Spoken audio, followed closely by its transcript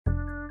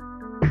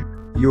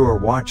You are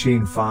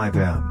watching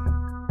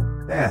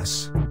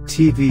 5M's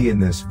TV. In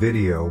this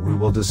video we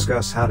will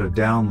discuss how to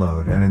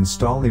download and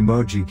install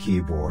Emoji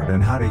Keyboard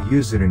and how to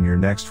use it in your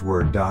next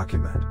Word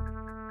document.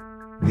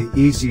 The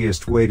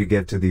easiest way to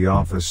get to the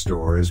Office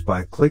Store is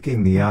by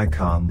clicking the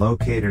icon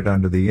located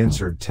under the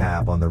Insert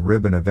tab on the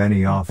ribbon of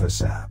any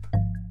Office app.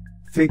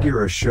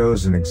 Figure A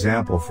shows an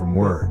example from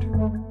Word.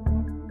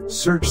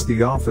 Search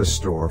the Office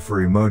Store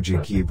for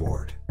Emoji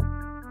Keyboard.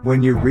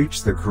 When you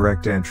reach the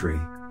correct entry,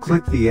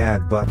 click the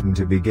Add button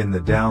to begin the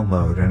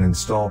download and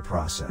install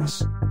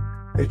process.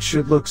 It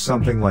should look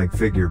something like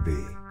Figure B.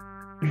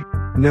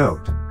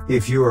 Note,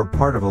 if you are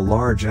part of a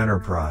large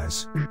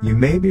enterprise, you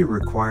may be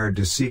required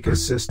to seek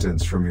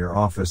assistance from your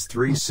Office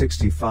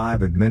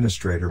 365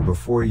 administrator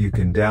before you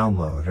can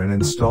download and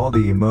install the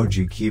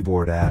Emoji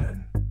Keyboard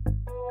add-in.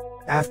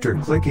 After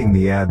clicking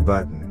the Add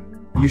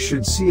button, you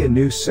should see a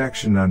new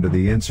section under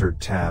the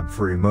Insert tab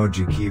for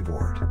Emoji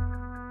Keyboard.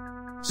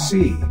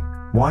 See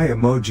why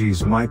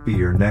emojis might be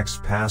your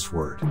next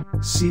password.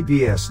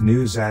 CBS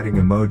News adding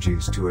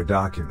emojis to a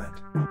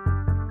document.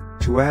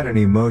 To add an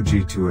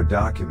emoji to a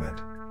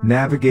document,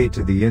 navigate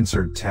to the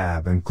Insert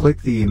tab and click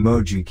the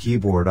Emoji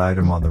Keyboard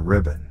item on the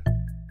ribbon.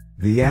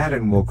 The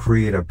add-in will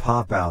create a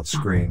pop-out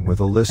screen with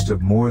a list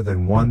of more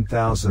than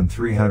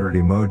 1,300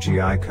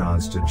 emoji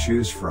icons to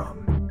choose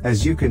from,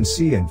 as you can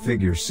see in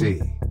Figure C.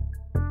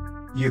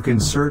 You can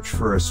search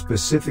for a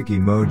specific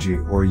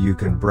emoji, or you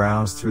can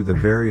browse through the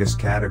various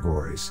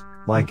categories,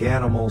 like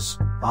animals,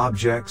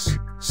 objects,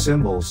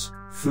 symbols,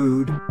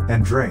 food,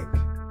 and drink.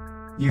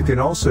 You can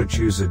also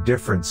choose a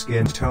different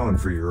skin tone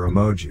for your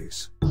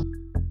emojis.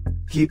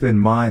 Keep in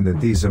mind that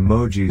these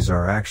emojis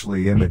are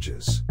actually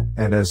images,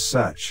 and as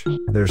such,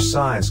 their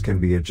size can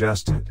be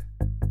adjusted.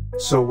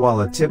 So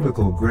while a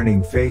typical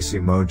grinning face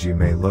emoji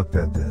may look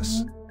like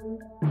this,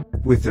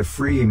 with the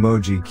free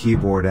Emoji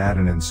Keyboard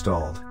add-in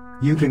installed,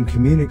 you can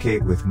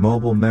communicate with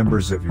mobile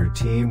members of your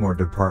team or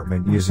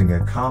department using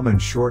a common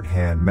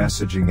shorthand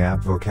messaging app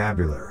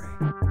vocabulary.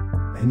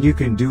 And you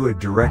can do it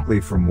directly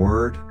from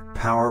Word,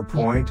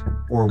 PowerPoint,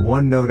 or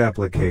OneNote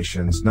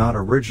applications not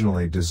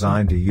originally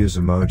designed to use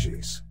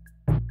emojis.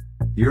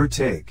 Your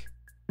take?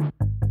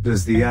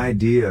 Does the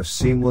idea of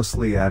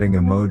seamlessly adding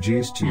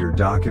emojis to your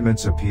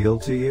documents appeal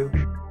to you?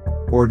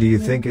 Or do you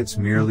think it's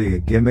merely a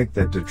gimmick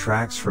that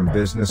detracts from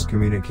business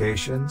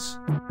communications?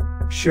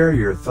 Share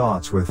your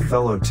thoughts with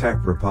fellow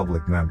Tech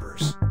Republic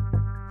members.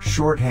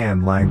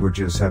 Shorthand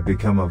languages have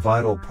become a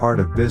vital part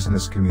of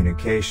business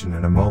communication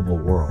in a mobile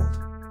world.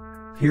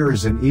 Here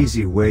is an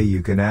easy way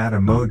you can add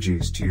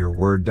emojis to your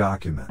Word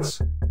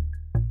documents.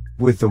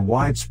 With the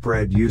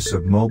widespread use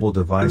of mobile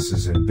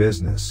devices in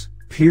business,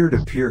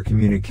 peer-to-peer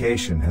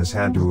communication has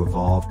had to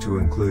evolve to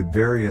include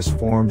various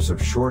forms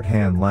of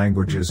shorthand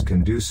languages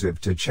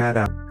conducive to chat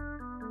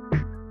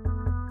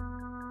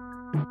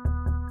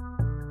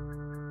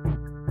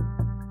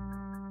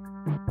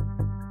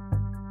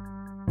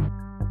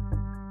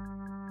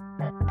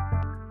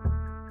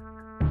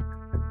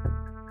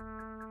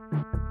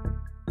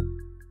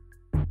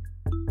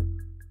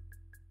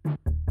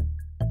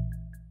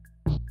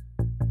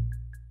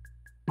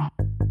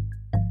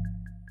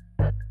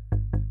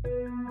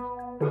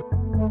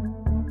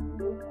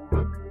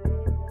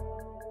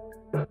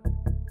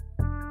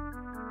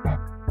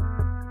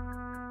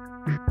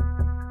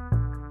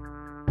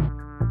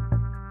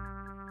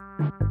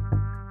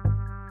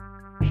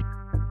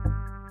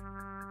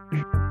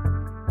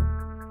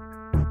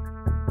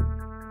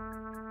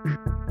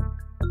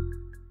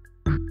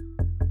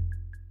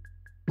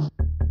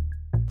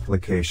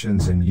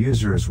applications and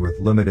users with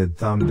limited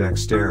thumb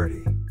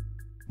dexterity.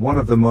 One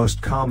of the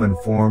most common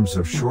forms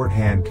of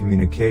shorthand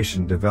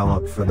communication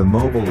developed for the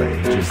mobile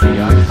age is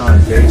the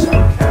icon-based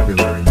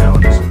vocabulary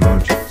known as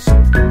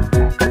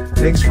emojis.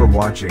 Thanks for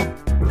watching.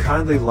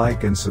 Kindly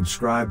like and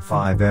subscribe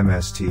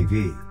 5M's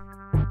TV.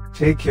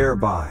 Take care,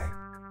 bye.